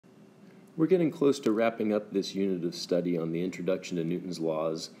We're getting close to wrapping up this unit of study on the introduction to Newton's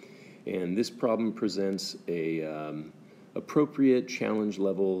laws, and this problem presents a appropriate challenge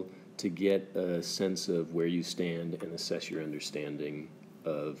level to get a sense of where you stand and assess your understanding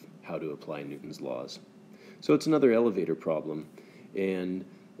of how to apply Newton's laws. So it's another elevator problem, and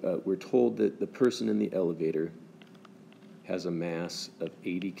we're told that the person in the elevator has a mass of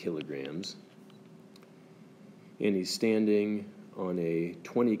 80 kilograms, and he's standing on a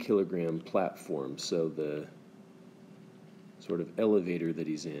 20 kilogram platform, so the sort of elevator that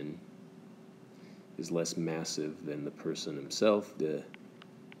he's in is less massive than the person himself. The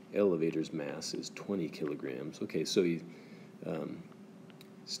elevator's mass is 20 kilograms. Okay, so he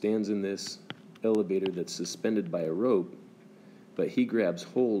stands in this elevator that's suspended by a rope, but he grabs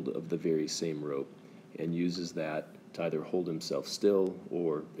hold of the very same rope and uses that to either hold himself still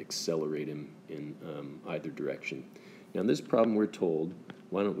or accelerate him in either direction. Now in this problem we're told,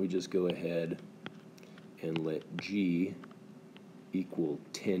 why don't we just go ahead and let g equal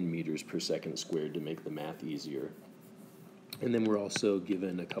 10 meters per second squared to make the math easier. And then we're also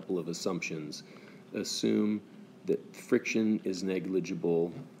given a couple of assumptions. Assume that friction is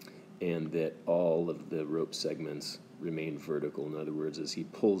negligible and that all of the rope segments remain vertical. In other words, as he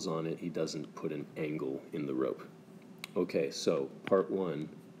pulls on it, he doesn't put an angle in the rope. Okay, so part one,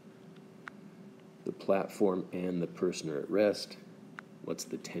 the platform and the person are at rest. What's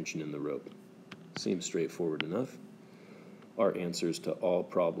the tension in the rope? Seems straightforward enough. Our answers to all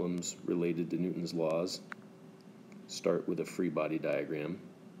problems related to Newton's laws start with a free body diagram.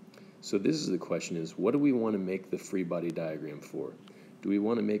 So this is the question is, what do we want to make the free body diagram for? Do we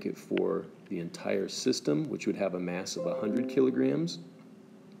want to make it for the entire system, which would have a mass of 100 kilograms?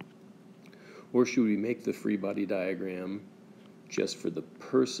 Or should we make the free body diagram just for the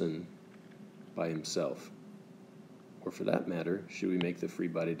person by himself? Or for that matter, should we make the free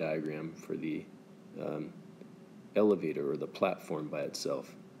body diagram for the elevator or the platform by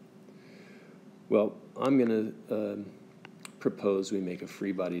itself? Well, I'm going to propose we make a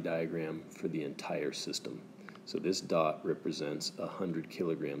free body diagram for the entire system. So this dot represents 100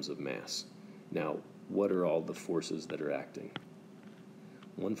 kilograms of mass. Now, what are all the forces that are acting?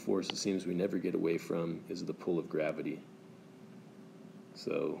 One force it seems we never get away from is the pull of gravity.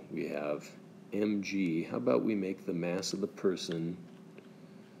 So we have mg. How about we make the mass of the person,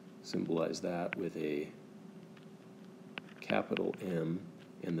 symbolize that with a capital M,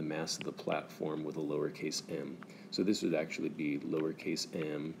 and the mass of the platform with a lowercase m. So this would actually be lowercase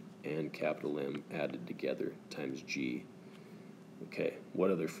m and capital M added together times g. Okay, what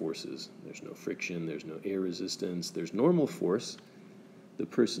other forces? There's no friction, there's no air resistance, there's normal force. The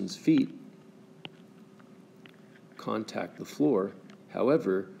person's feet contact the floor.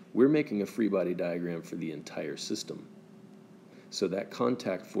 However, we're making a free body diagram for the entire system. So that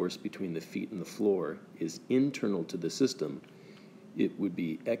contact force between the feet and the floor is internal to the system. It would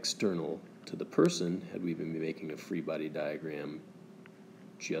be external to the person had we been making a free body diagram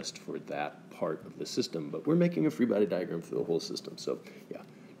just for that part of the system. But we're making a free body diagram for the whole system. So yeah,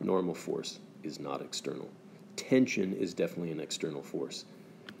 normal force is not external. Tension is definitely an external force.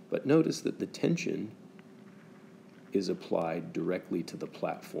 But notice that the tension is applied directly to the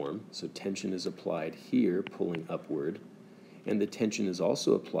platform. So tension is applied here, pulling upward. And the tension is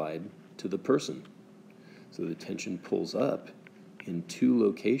also applied to the person. So the tension pulls up in two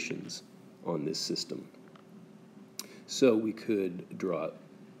locations on this system. So we could draw it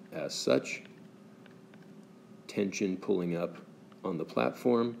as such, tension pulling up on the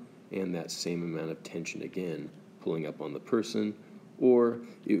platform, and that same amount of tension again pulling up on the person, or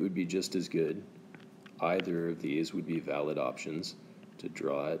it would be just as good, either of these would be valid options, to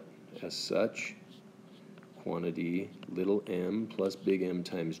draw it as such, quantity little m plus big M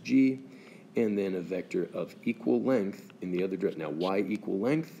times g, and then a vector of equal length in the other direction. Now, why equal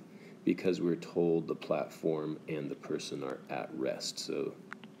length? Because we're told the platform and the person are at rest, so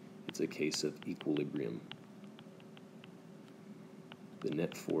it's a case of equilibrium. The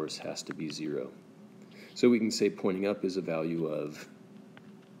net force has to be 0. So we can say pointing up is a value of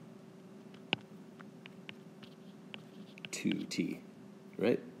 2t,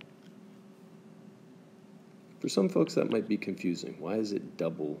 right? For some folks that might be confusing. Why is it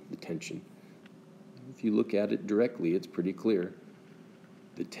double the tension? If you look at it directly, it's pretty clear.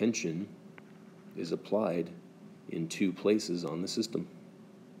 The tension is applied in two places on the system.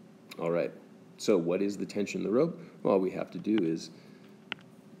 All right, so what is the tension in the rope? All we have to do is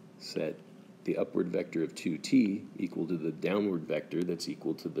set the upward vector of 2t equal to the downward vector that's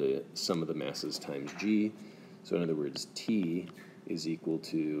equal to the sum of the masses times g. So in other words, t is equal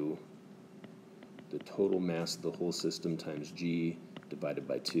to the total mass of the whole system times g divided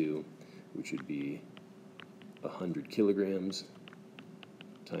by 2. which would be 100 kilograms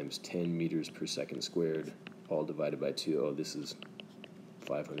times 10 meters per second squared, all divided by 2. Oh, this is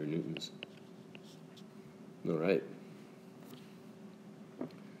 500 newtons. All right.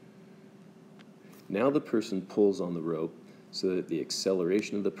 Now the person pulls on the rope so that the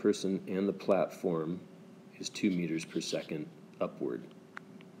acceleration of the person and the platform is 2 meters per second upward.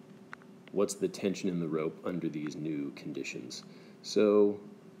 What's the tension in the rope under these new conditions? So,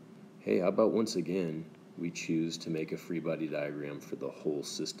 hey, how about once again, we choose to make a free body diagram for the whole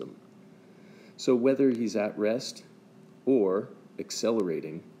system. So whether he's at rest or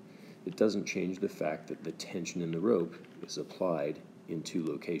accelerating, it doesn't change the fact that the tension in the rope is applied in two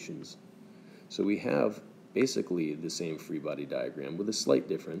locations. So we have basically the same free body diagram with a slight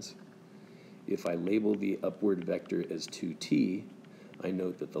difference. If I label the upward vector as 2t, I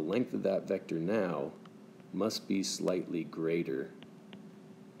note that the length of that vector now must be slightly greater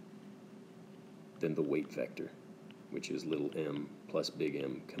than the weight vector, which is little m plus big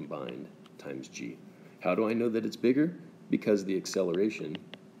M combined times g. How do I know that it's bigger? Because the acceleration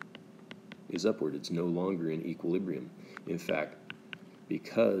is upward. It's no longer in equilibrium. In fact,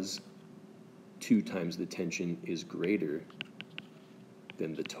 because 2 times the tension is greater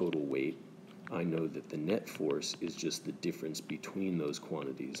than the total weight, I know that the net force is just the difference between those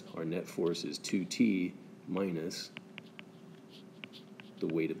quantities. Our net force is 2t minus the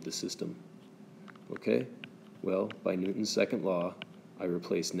weight of the system. Okay? Well, by Newton's second law, I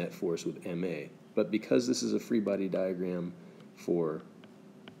replace net force with ma. But because this is a free body diagram for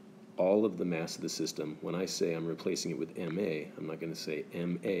all of the mass of the system, when I say I'm replacing it with ma, I'm not going to say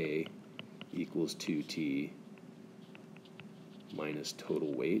ma equals 2t minus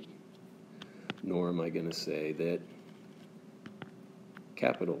total weight, nor am I going to say that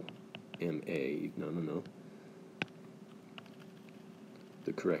capital MA, no.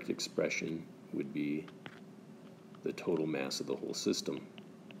 The correct expression would be the total mass of the whole system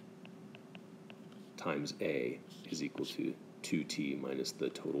times A is equal to 2t minus the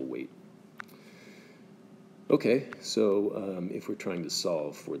total weight. Okay, so if we're trying to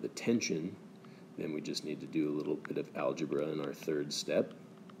solve for the tension, then we just need to do a little bit of algebra in our third step.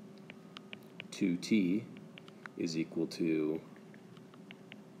 2t is equal to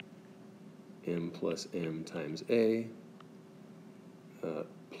m plus m times A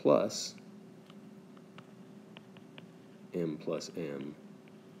plus m plus m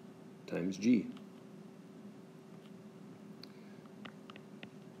times g.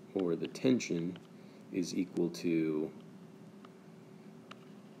 Or the tension is equal to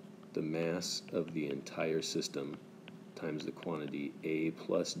the mass of the entire system times the quantity A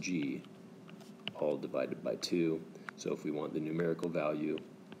plus G, all divided by 2. So if we want the numerical value,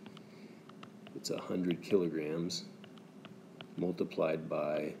 it's 100 kilograms multiplied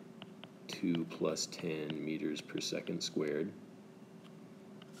by 2 plus 10 meters per second squared,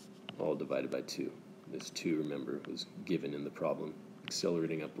 all divided by 2. This 2, remember, was given in the problem,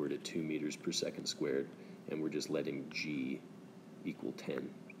 accelerating upward at 2 meters per second squared, and we're just letting G equal 10.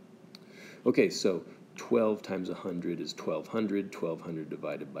 Okay, so 12 times 100 is 1200. 1200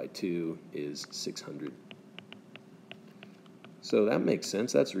 divided by 2 is 600. So that makes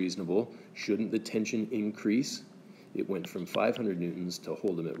sense. That's reasonable. Shouldn't the tension increase? It went from 500 newtons to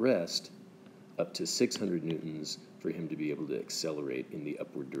hold him at rest up to 600 newtons for him to be able to accelerate in the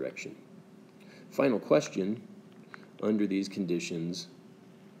upward direction. Final question. Under these conditions,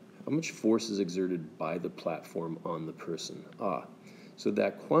 how much force is exerted by the platform on the person? So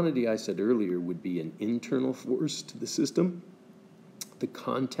that quantity I said earlier would be an internal force to the system. The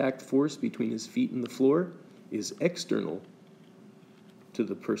contact force between his feet and the floor is external to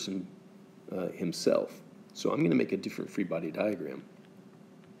the person himself. So I'm going to make a different free body diagram.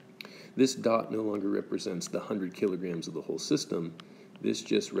 This dot no longer represents the 100 kilograms of the whole system. This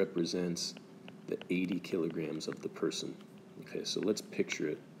just represents the 80 kilograms of the person. Okay, so let's picture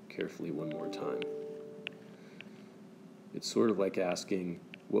it carefully one more time. It's sort of like asking,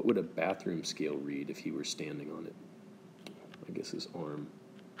 what would a bathroom scale read if he were standing on it? I guess his arm,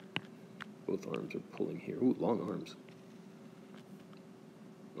 both arms are pulling here. Ooh, long arms.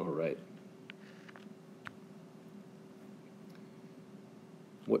 All right.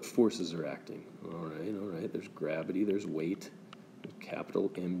 What forces are acting? All right. There's gravity, there's weight, there's capital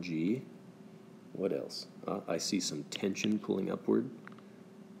mg. What else? I see some tension pulling upward,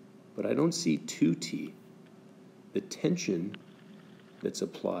 but I don't see 2t. The tension that's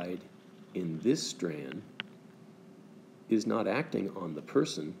applied in this strand is not acting on the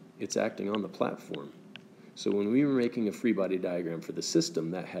person, it's acting on the platform. So when we were making a free body diagram for the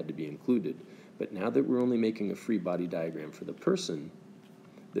system, that had to be included. But now that we're only making a free body diagram for the person,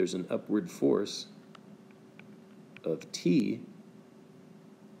 there's an upward force of T,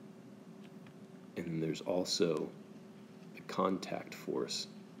 and there's also the contact force,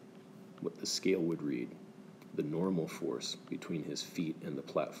 what the scale would read, the normal force between his feet and the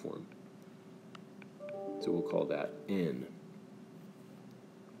platform. So we'll call that N.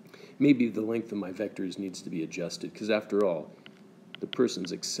 Maybe the length of my vectors needs to be adjusted, because after all, the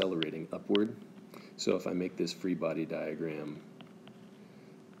person's accelerating upward. So if I make this free body diagram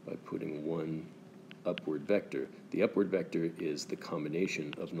by putting one upward vector, the upward vector is the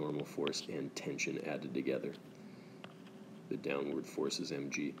combination of normal force and tension added together. The downward force is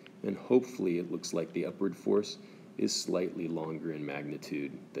mg. And hopefully it looks like the upward force is slightly longer in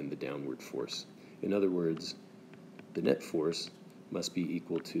magnitude than the downward force. In other words, the net force must be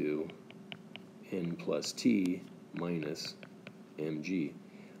equal to N plus T minus mg.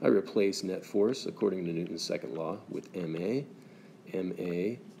 I replace net force, according to Newton's second law, with ma.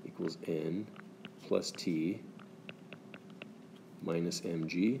 ma equals N plus T minus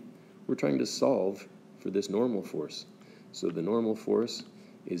mg. We're trying to solve for this normal force. So the normal force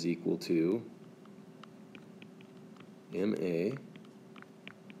is equal to ma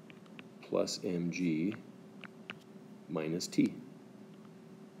plus mg minus T.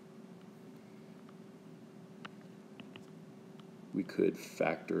 We could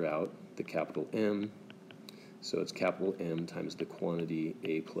factor out the capital M, so it's capital M times the quantity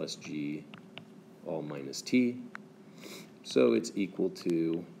A plus G all minus T. So it's equal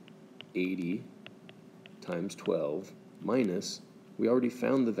to 80 times 12 minus, we already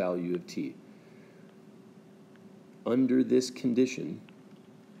found the value of T. Under this condition,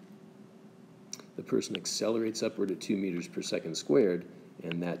 the person accelerates upward at 2 meters per second squared,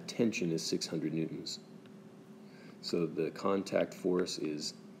 and that tension is 600 newtons. So the contact force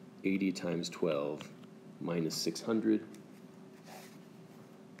is 80 times 12 minus 600.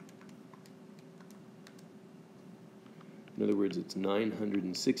 In other words, it's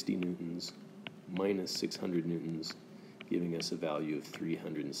 960 newtons minus 600 newtons, giving us a value of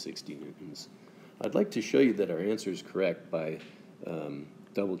 360 newtons. I'd like to show you that our answer is correct by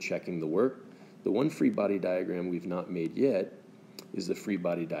double checking the work. The one free body diagram we've not made yet is the free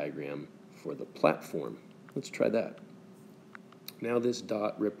body diagram for the platform. Let's try that. Now this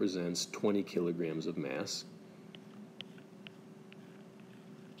dot represents 20 kilograms of mass.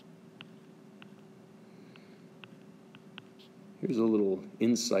 Here's a little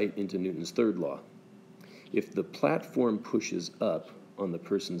insight into Newton's third law. If the platform pushes up on the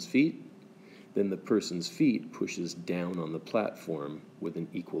person's feet, then the person's feet pushes down on the platform with an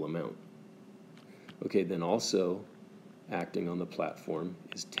equal amount. Okay, then also acting on the platform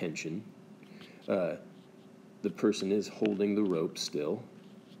is tension. The person is holding the rope still.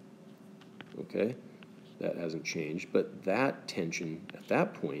 Okay, that hasn't changed, but that tension at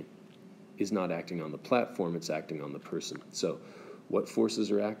that point is not acting on the platform, it's acting on the person. So what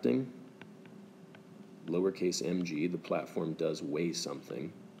forces are acting? Lowercase mg, the platform does weigh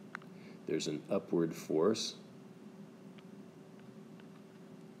something. There's an upward force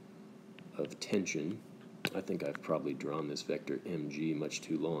of tension. I think I've probably drawn this vector mg much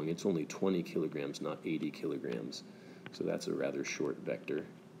too long. It's only 20 kilograms, not 80 kilograms. So that's a rather short vector.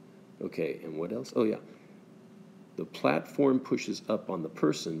 Okay, and what else? Oh yeah, the platform pushes up on the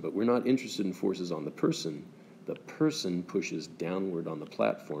person, but we're not interested in forces on the person. The person pushes downward on the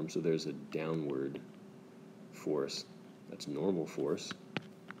platform, so there's a downward force. That's normal force.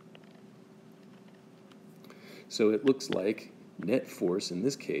 So it looks like net force in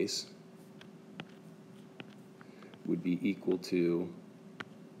this case would be equal to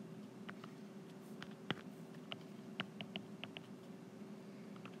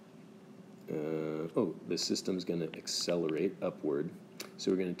the system's going to accelerate upward.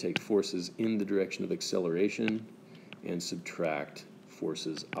 So we're going to take forces in the direction of acceleration and subtract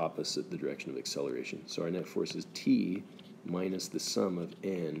forces opposite the direction of acceleration. So our net force is T minus the sum of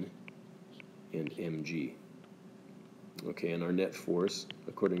N and mg. Okay, and our net force,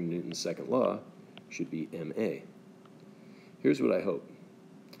 according to Newton's second law, should be ma. Here's what I hope.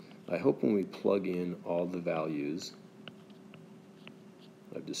 I hope when we plug in all the values,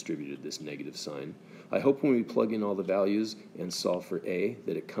 I've distributed this negative sign, I hope when we plug in all the values and solve for a,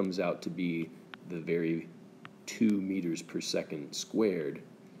 that it comes out to be the very 2 meters per second squared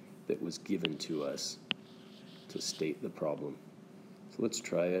that was given to us to state the problem. So let's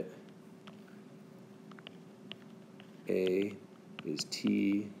try it. A is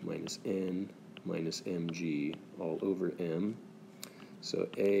T minus N minus mg all over m. So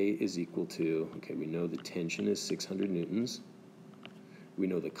A is equal to, okay, we know the tension is 600 newtons. We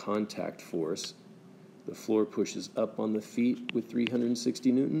know the contact force The floor pushes up on the feet with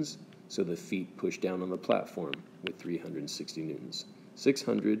 360 newtons, so the feet push down on the platform with 360 newtons.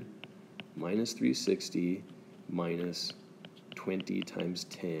 600 minus 360 minus 20 times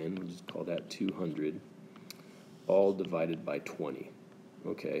 10, we'll just call that 200, all divided by 20.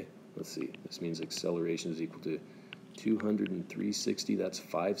 Okay, let's see. This means acceleration is equal to 200 and 360, that's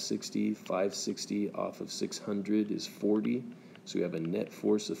 560. 560 off of 600 is 40. So we have a net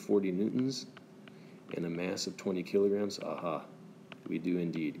force of 40 newtons and a mass of 20 kilograms. Aha, we do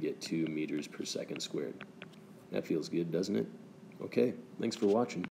indeed get 2 meters per second squared. That feels good, doesn't it? Okay, thanks for watching.